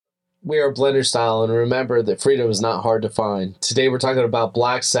We are Blender Style, and remember that freedom is not hard to find. Today we're talking about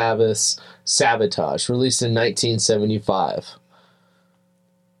Black Sabbath's Sabotage, released in 1975.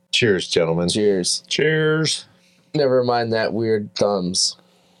 Cheers, gentlemen. Cheers. Cheers. Never mind that weird thumbs.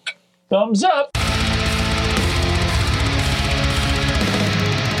 Thumbs up.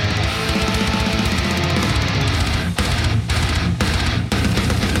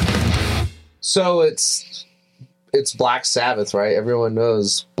 So it's Black Sabbath, right? Everyone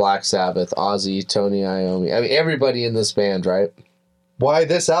knows Black Sabbath, Ozzy, Tony Iommi. I mean, everybody in this band, right? Why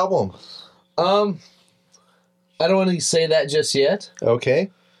this album? I don't want to say that just yet.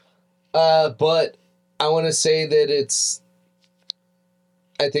 Okay. But I want to say that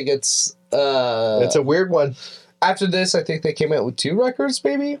I think it's a weird one. After this, I think they came out with 2 records,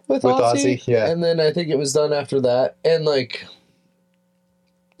 maybe, with Ozzy. Yeah. And then I think it was done after that. And, like,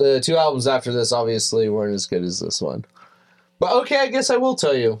 the 2 albums after this obviously weren't as good as this one. But, okay, I guess I will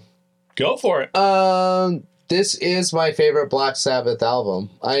tell you. Go for it. This is my favorite Black Sabbath album.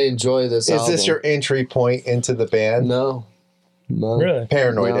 I enjoy this album. Is this your entry point into the band? No. Really?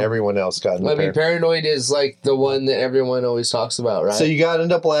 Paranoid. No. Everyone else got into Paranoid is like the one that everyone always talks about, right? So you got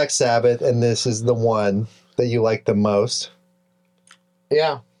into Black Sabbath, and this is the one that you like the most?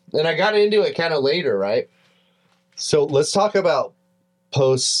 Yeah. And I got into it kind of later, right? So let's talk about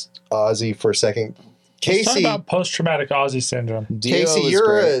post-Ozzy for a second. Let's talk Casey, about post-traumatic Ozzy syndrome. Casey,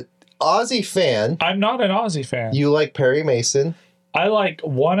 you're an Ozzy fan. I'm not an Ozzy fan. You like Perry Mason. I like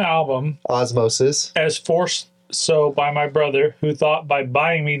one album. Osmosis. As forced so by my brother, who thought by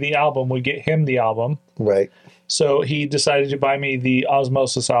buying me the album would get him the album. Right. So he decided to buy me the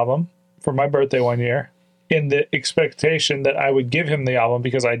Osmosis album for my birthday one year in the expectation that I would give him the album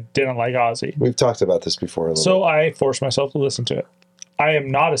because I didn't like Ozzy. We've talked about this before a little So I forced myself to listen to it. I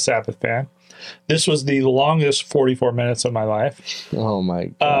am not a Sabbath fan. This was the longest 44 minutes of my life. Oh my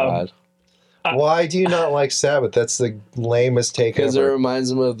God. Why do you not like Sabbath? That's the lamest take ever. Because it reminds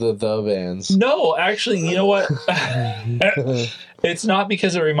them of the bands. No, actually, you know what? It's not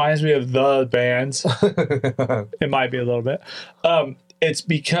because it reminds me of the bands. It might be a little bit. It's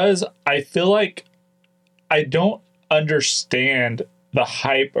because I feel like I don't understand the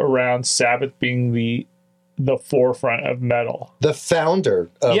hype around Sabbath being the forefront of metal. The founder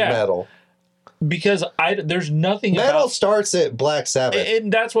of metal. Because there's nothing metal starts at Black Sabbath,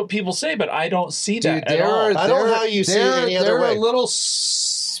 and that's what people say, but I don't see that at all. I don't know how you see it any other way. There are little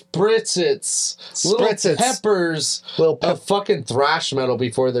spritzets, little peppers of fucking thrash metal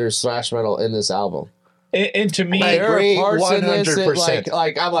before there's thrash metal in this album. And to me, I agree, there are parts in this that, 100%.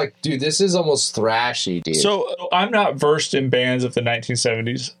 like I'm like, dude, this is almost thrashy, dude. So I'm not versed in bands of the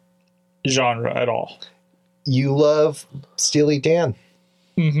 1970s genre at all. You love Steely Dan.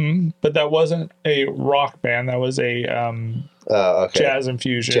 Mm-hmm. But that wasn't a rock band. That was a jazz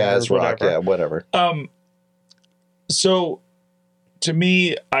infusion. Jazz or rock, whatever. yeah, whatever. So to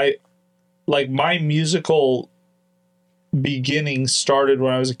me, I like my musical beginning started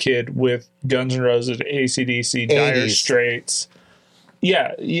when I was a kid with Guns N' Roses, AC/DC, Dire Straits.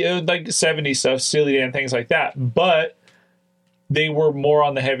 Yeah, like 70s stuff, Steely Dan, things like that. But they were more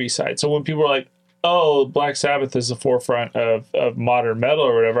on the heavy side. So when people were like, oh, Black Sabbath is the forefront of modern metal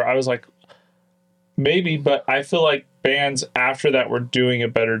or whatever, I was like, maybe, but I feel like bands after that were doing a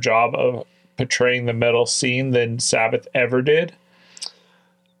better job of portraying the metal scene than Sabbath ever did.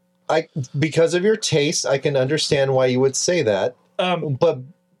 Because of your taste, I can understand why you would say that. But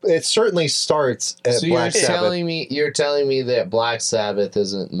it certainly starts at Black Sabbath. You're telling me that Black Sabbath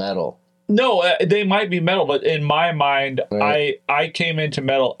isn't metal. No, they might be metal, but in my mind, right. I came into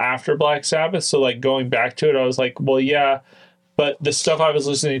metal after Black Sabbath, so like going back to it, I was like, well, yeah, but the stuff I was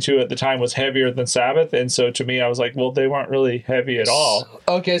listening to at the time was heavier than Sabbath, and so to me, I was like, well, they weren't really heavy at all.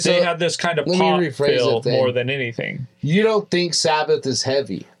 Okay, so they had this kind of pop feel more than anything. You don't think Sabbath is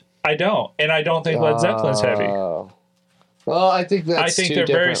heavy? I don't, and I don't think Led Zeppelin's heavy. Well, I think they're different.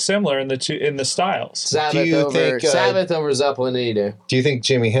 Very similar in the styles. Sabbath over Zeppelin any day. Do you think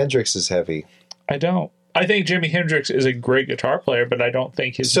Jimi Hendrix is heavy? I don't. I think Jimi Hendrix is a great guitar player, but I don't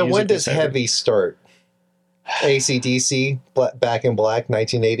think his So music when does is heavy start? AC/DC, Back in Black,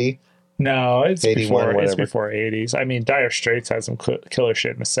 1980? No, it's 81, before 80s. I mean, Dire Straits had some killer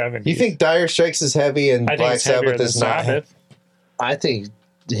shit in the 70s. You think Dire Straits is heavy and Black Sabbath is not heavy? I think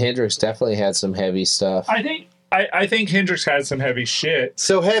Hendrix definitely had some heavy stuff. I think Hendrix had some heavy shit.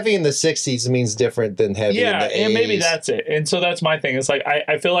 So heavy in the 60s means different than heavy in the 80s. Yeah, and maybe that's it. And so that's my thing. It's like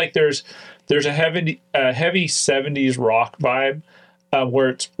I feel like there's a heavy 70s rock vibe where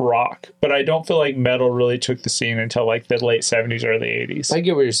it's rock, but I don't feel like metal really took the scene until like the late 70s, early 80s. I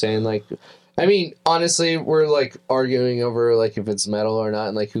get what you're saying. Like I mean, honestly, we're like arguing over like if it's metal or not,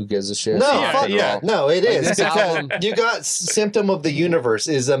 and like who gives a shit. No, Yeah. it is this because album- you got "Symptom of the Universe"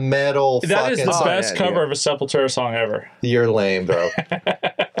 is a metal. That is the fucking best cover of a Sepultura song ever. You're lame, bro.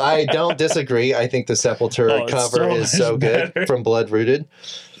 I don't disagree. I think the Sepultura it's cover so is much so good better. from Blood Rooted.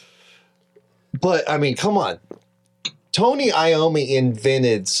 But I mean, come on. Tony Iommi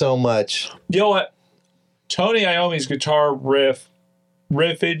invented so much. You know what? Tony Iommi's guitar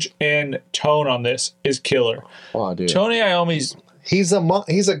riffage and tone on this is killer. Oh, dude. Tony Iommi's He's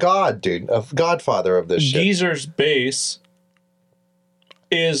a god, dude, a godfather of this shit. Geezer's bass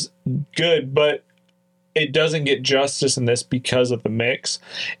is good, but it doesn't get justice in this because of the mix.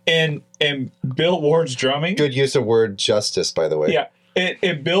 And Bill Ward's drumming. Good use of word justice, by the way. Yeah.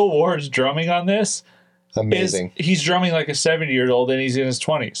 And Bill Ward's drumming on this Amazing. he's drumming like a 70-year-old and he's in his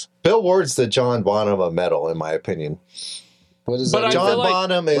 20s. Bill Ward's the John Bonham of metal, in my opinion. What is But that? I John feel like-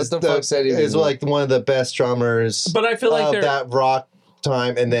 Bonham is What the fuck's that even is mean? like one of the best drummers But I feel like of they're that rock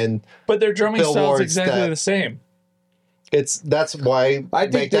time, and then their drumming Bill style is Ward's exactly that- the same. that's why I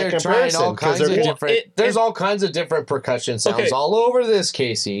make think that they're trying comparison, all 'cause kinds of they're- different. Well, there's all kinds of different percussion sounds Okay. all over this,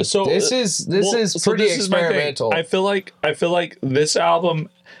 Casey. So this is pretty this is my thing. experimental. I feel like this album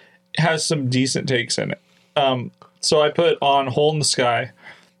has some decent takes in it. So I put on "Hole in the Sky."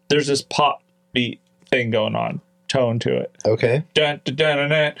 There's this pop beat thing going on, tone to it. Okay. Dun, dun, dun, dun,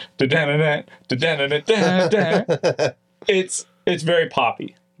 dun, dun, dun, dun, dun, dun, dun, dun. It's very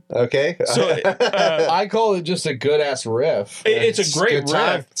poppy. Okay. So I call it just a good ass riff. it's a great good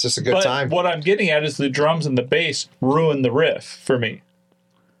time. riff. It's just a good but time. What I'm getting at is the drums and the bass ruin the riff for me.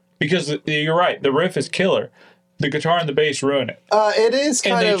 Because you're right, the riff is killer. The guitar and the bass ruin it. It is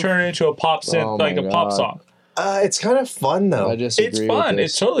And kind they of turn it into a pop synth, Oh like my a pop God. song. it's kind of fun though. I disagree. It's with fun.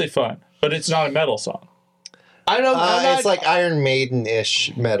 this. It's totally fun. But it's not a metal song. I don't. I'm not, it's like Iron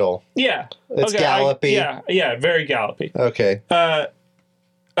Maiden-ish metal. Yeah. It's gallopy. Yeah, very gallopy. Okay.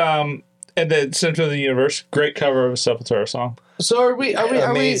 And then Symptom of the Universe, great cover of a Sepultura song. So are we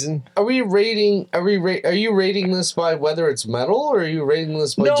Amazing. Are you rating this by whether it's metal, or are you rating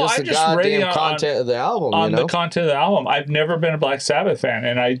this by No, just I'm the just rating goddamn content of the album? On you know? the content of the album. I've never been a Black Sabbath fan,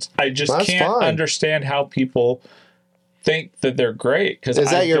 and I just That's can't fine. understand how people think that they're great. Because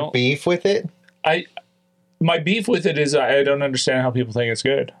Is that your beef with it? My beef with it is I don't understand how people think it's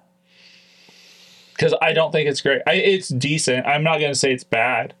good. Because I don't think it's great. It's decent. I'm not going to say it's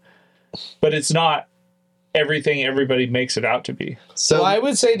bad, but it's not everything everybody makes it out to be. So Well, I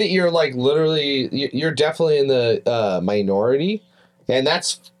would say that you're like literally, you're definitely in the minority, and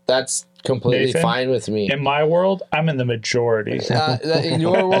that's completely Nathan? fine with me. In my world, I'm in the majority. In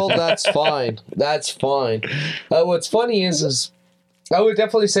your world, that's fine. That's fine. What's funny is I would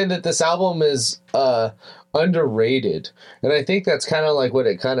definitely say that this album is underrated, and I think that's kind of like what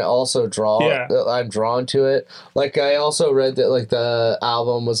it kind of also I'm drawn to it. Like I also read that like the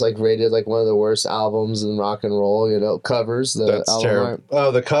album was like rated like one of the worst albums in rock and roll. You know, covers the that's album terrible. art.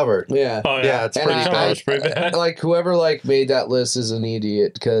 Oh, the cover. Yeah. Oh, Yeah, it's And pretty cover bad. was pretty bad. like whoever like made that list is an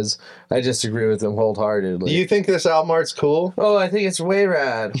idiot because I disagree with them wholeheartedly. Do you think this album art's cool? Oh, I think it's way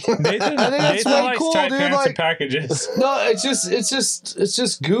rad. Nathan, I think that's Nathan way likes cool, tight dude, pants like- and packages. No, it's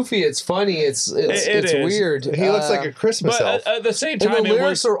just goofy. It's funny. It's It is. weird. He looks like a Christmas But elf. at the same and time, the it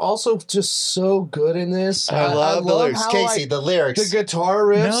lyrics was are also just so good in this. I love the lyrics. how, Casey, like, the lyrics. the guitar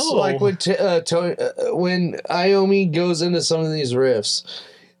riffs, No. like when when Iommi goes into some of these riffs.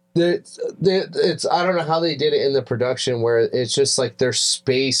 It's I don't know how they did it in the production where it's just like there's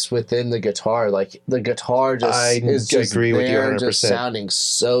space within the guitar, like the guitar is just agree with you there, 100%. just sounding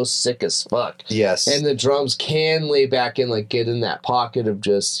so sick as fuck, Yes. and the drums can lay back and like get in that pocket of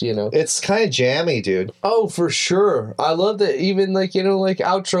just It's kind of jammy, dude. Oh, for sure. I love that even like, like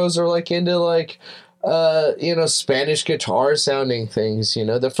outros are like into like, Spanish guitar sounding things,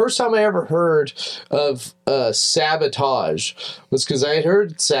 The first time I ever heard of Sabotage was because I had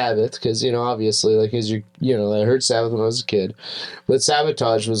heard Sabbath, because, obviously, like, I heard Sabbath when I was a kid. But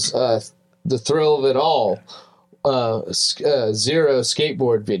Sabotage was the thrill of it all. Zero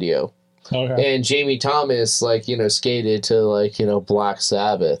skateboard video. okay. And Jamie Thomas, like, skated to, like, Black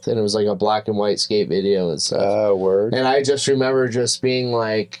Sabbath. And it was, like, a black and white skate video and stuff. Word. And I just remember just being,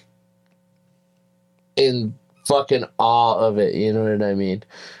 like, in fucking awe of it. You know what I mean?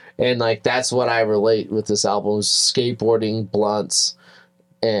 And, like, that's what I relate with this album is skateboarding, blunts,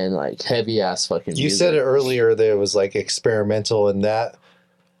 and, like, heavy-ass fucking You music. said it earlier that it was like experimental, and that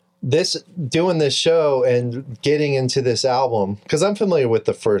doing this show and getting into this album, because I'm familiar with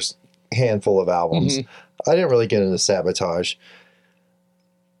the first handful of albums. I didn't really get into Sabotage.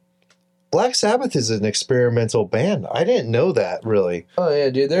 Black Sabbath is an experimental band. I didn't know that, really. Oh yeah,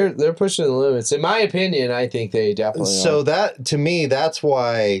 dude, they're pushing the limits. In my opinion, I think they definitely So are. that, to me, that's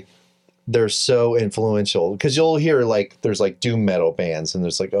why they're so influential. Because you'll hear, like, there's, like, doom metal bands, and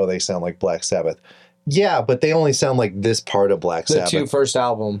there's, like, oh, they sound like Black Sabbath. Yeah, but they only sound like this part of Black The Sabbath. two first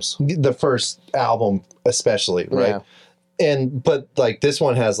albums. The first album, especially, right? Yeah. But, like, this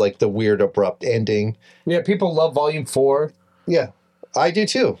one has, like, the weird, abrupt ending. Yeah, people love Volume 4. Yeah, I do,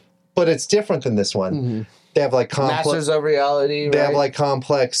 too. But it's different than this one. Mm-hmm. They have, like, Masters of Reality, They right? have, like,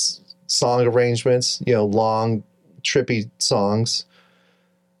 complex song arrangements, you know, long, trippy songs,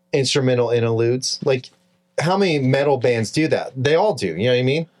 instrumental interludes. Like, how many metal bands do that? They all do, you know what I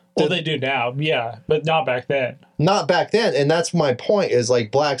mean? Well, they do now, yeah, but not back then. Not back then. And that's my point, is,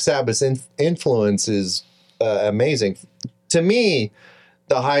 like, Black Sabbath's influence is amazing. To me,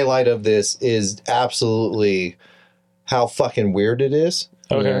 the highlight of this is absolutely how fucking weird it is.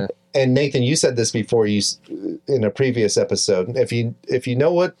 Okay. Yeah. And Nathan, you said this before in a previous episode. If you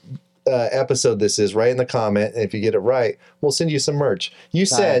know what episode this is, write in the comment. And if you get it right, we'll send you some merch. You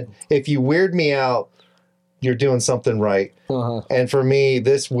said, if you weird me out, you're doing something right. Uh-huh. And for me,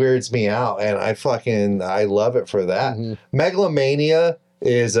 this weirds me out, and I love it for that. Mm-hmm. Megalomania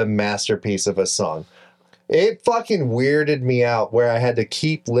is a masterpiece of a song. It fucking weirded me out where I had to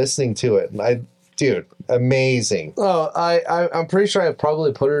keep listening to it. And dude, amazing. Oh, I'm pretty sure I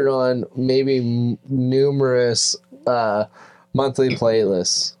probably put it on maybe numerous monthly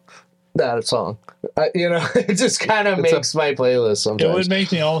playlists. That song, it just kind of makes my playlist sometimes. It would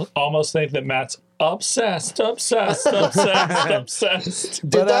make me almost think that Matt's obsessed. Did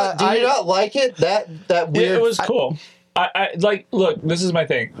you not like it? That weird. Yeah, it was cool. I like. Look, this is my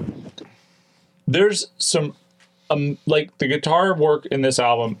thing. There's some, like, the guitar work in this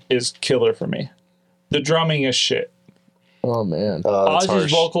album is killer for me. The drumming is shit. Oh man, that's Ozzy's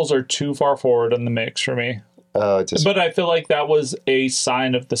harsh. vocals are too far forward in the mix for me. But I feel like that was a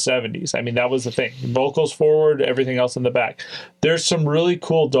sign of the 70s. I mean, that was the thing. Vocals forward, everything else in the back. There's some really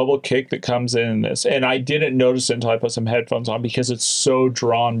cool double kick that comes in this, and I didn't notice it until I put some headphones on because it's so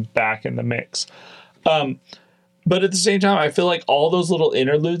drawn back in the mix. But at the same time, I feel like all those little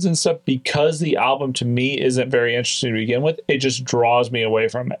interludes and stuff, because the album to me isn't very interesting to begin with, it just draws me away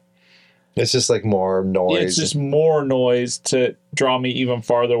from it. It's just like more noise. It's just more noise to draw me even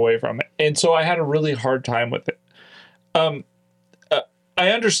farther away from it. And so I had a really hard time with it. I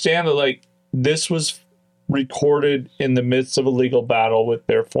understand that, like, this was recorded in the midst of a legal battle with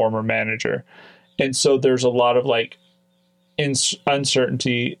their former manager. And so there's a lot of, like,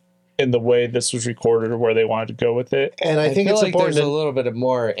 uncertainty in the way this was recorded or where they wanted to go with it. And I think feel it's like important there's to a little bit of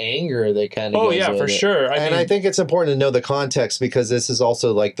more anger that kind of. Oh yeah, for sure. I think it's important to know the context, because this is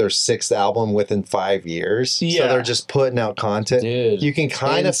also like their 6th album within 5 years. So Yeah. they're just putting out content. Dude, you can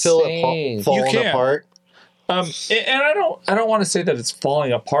kind of feel it falling can. apart. And I don't want to say that it's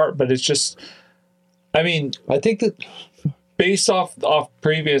falling apart, but it's just, I mean, I think that based off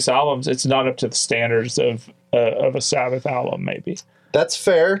previous albums, it's not up to the standards of a Sabbath album, maybe. That's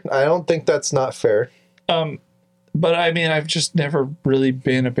fair. I don't think that's not fair. But I mean, I've just never really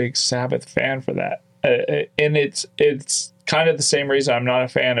been a big Sabbath fan for that, and it's kind of the same reason I'm not a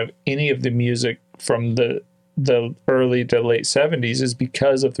fan of any of the music from the early to late 70s, is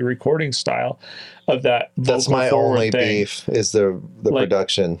because of the recording style of that. That's my only thing. beef, is the Like,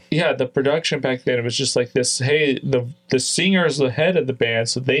 production. Yeah, the production back then, it was just like this, hey, the singer is the head of the band,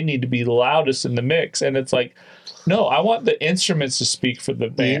 so they need to be loudest in the mix. And it's like, no, I want the instruments to speak for the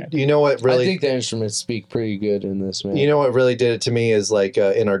band. You know what really? I think the instruments speak pretty good in this, man. You know what really did it to me is, like,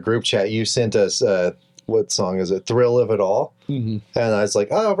 in our group chat, you sent us what song is it? Thrill of It All. Mm-hmm. And I was like,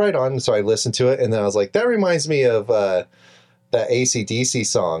 oh, right on. So I listened to it, and then I was like, that reminds me of that AC/DC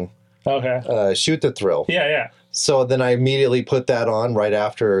song, Okay. Shoot the Thrill. Yeah. So then I immediately put that on right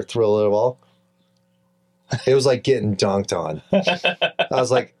after Thrill of It All. It was like getting dunked on. I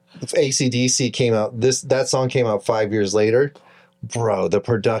was like, if AC/DC came out, that song came out 5 years later. Bro, the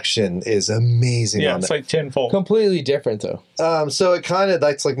production is amazing. Yeah, on it's that. like tenfold. Completely different, though. So it kind of,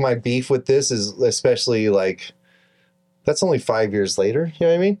 that's like my beef with this, is especially like, that's only 5 years later. You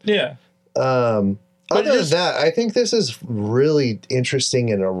know what I mean? Yeah. Other than that, I think this is really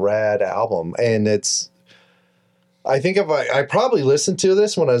interesting and a rad album. And I think if I probably listened to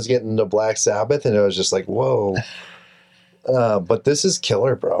this when I was getting into Black Sabbath, and it was just like, whoa. But this is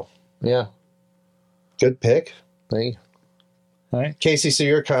killer, bro. Yeah. Good pick. Thank you. Right. Casey, so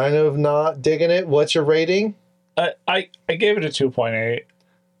you're kind of not digging it. What's your rating? I gave it a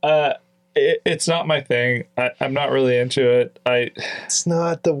 2.8. It's not my thing. I'm not really into it. It's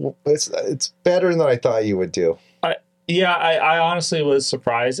not it's better than I thought you would do. Yeah, I honestly was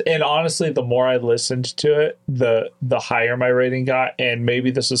surprised, and honestly, the more I listened to it, the higher my rating got, and maybe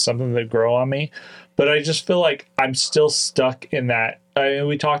this is something that grow on me, but I just feel like I'm still stuck in that. I mean,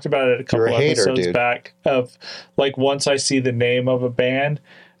 we talked about it a couple episodes back of like once I see the name of a band,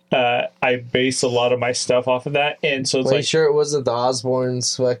 I base a lot of my stuff off of that, and so it's like, sure it wasn't the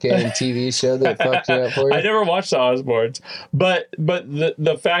Osbournes fucking TV show that fucked you up for you? I never watched the Osbournes, but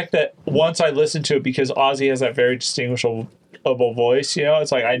the fact that once I listened to it, because Ozzy has that very distinguishable voice, you know,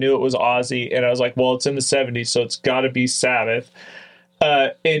 it's like I knew it was Ozzy, and I was like, well, it's in the '70s, so it's got to be Sabbath.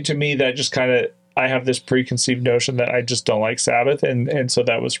 And to me, that just kind of, I have this preconceived notion that I just don't like Sabbath, and so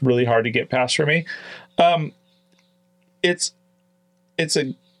that was really hard to get past for me. It's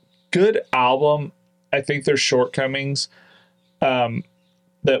a good album. I think there's shortcomings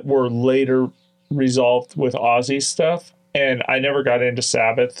that were later resolved with Ozzy stuff, and I never got into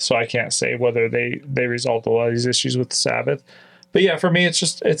Sabbath, so I can't say whether they resolved a lot of these issues with Sabbath. But yeah, for me, it's a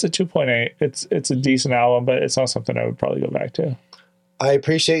 2.8. It's a decent album, but it's not something I would probably go back to. I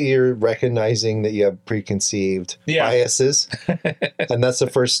appreciate you recognizing that you have preconceived biases, and that's the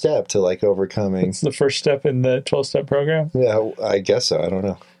first step to like overcoming. It's the first step in the 12-step program. Yeah, I guess so. I don't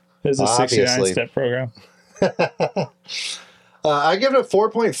know. It's a 69-step program. I give it a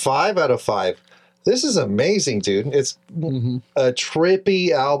 4.5 out of 5. This is amazing, dude. It's a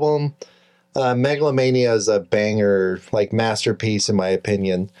trippy album. Megalomania is a banger, like masterpiece in my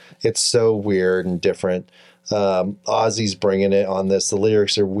opinion. It's so weird and different. Ozzy's bringing it on this. The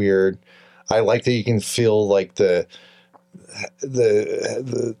lyrics are weird. I like that you can feel like the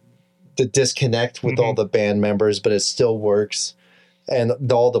disconnect with all the band members, but it still works.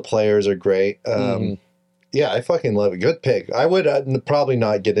 And all the players are great. Yeah, I fucking love it. Good pick. I would probably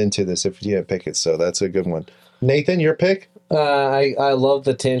not get into this if you didn't pick it, so that's a good one. Nathan, your pick? I love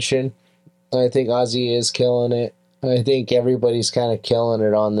the tension. I think Ozzy is killing it. I think everybody's kind of killing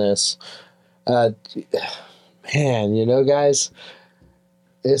it on this. Man, you know, guys,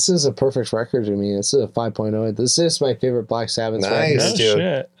 this is a perfect record to me. This is a 5.0. This is my favorite Black Sabbath record. Nice,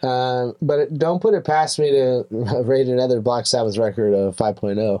 dude. But don't put it past me to rate another Black Sabbath record a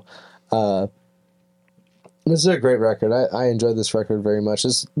 5.0. This is a great record. I enjoyed this record very much.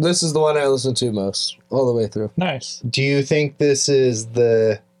 This is the one I listen to most, all the way through. Nice. Do you think this is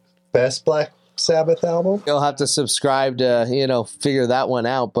the best Black Sabbath album? You'll have to subscribe to, figure that one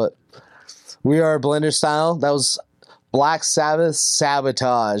out, but we are Blender Style. That was Black Sabbath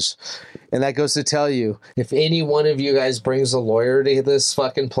Sabotage. And that goes to tell you, if any one of you guys brings a lawyer to this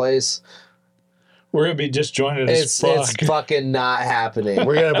fucking place, we're going to be disjointed as fuck. It's fucking not happening.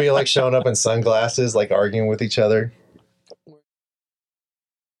 We're going to be like showing up in sunglasses, like arguing with each other.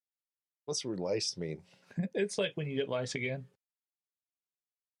 What's lice mean? It's like when you get lice again.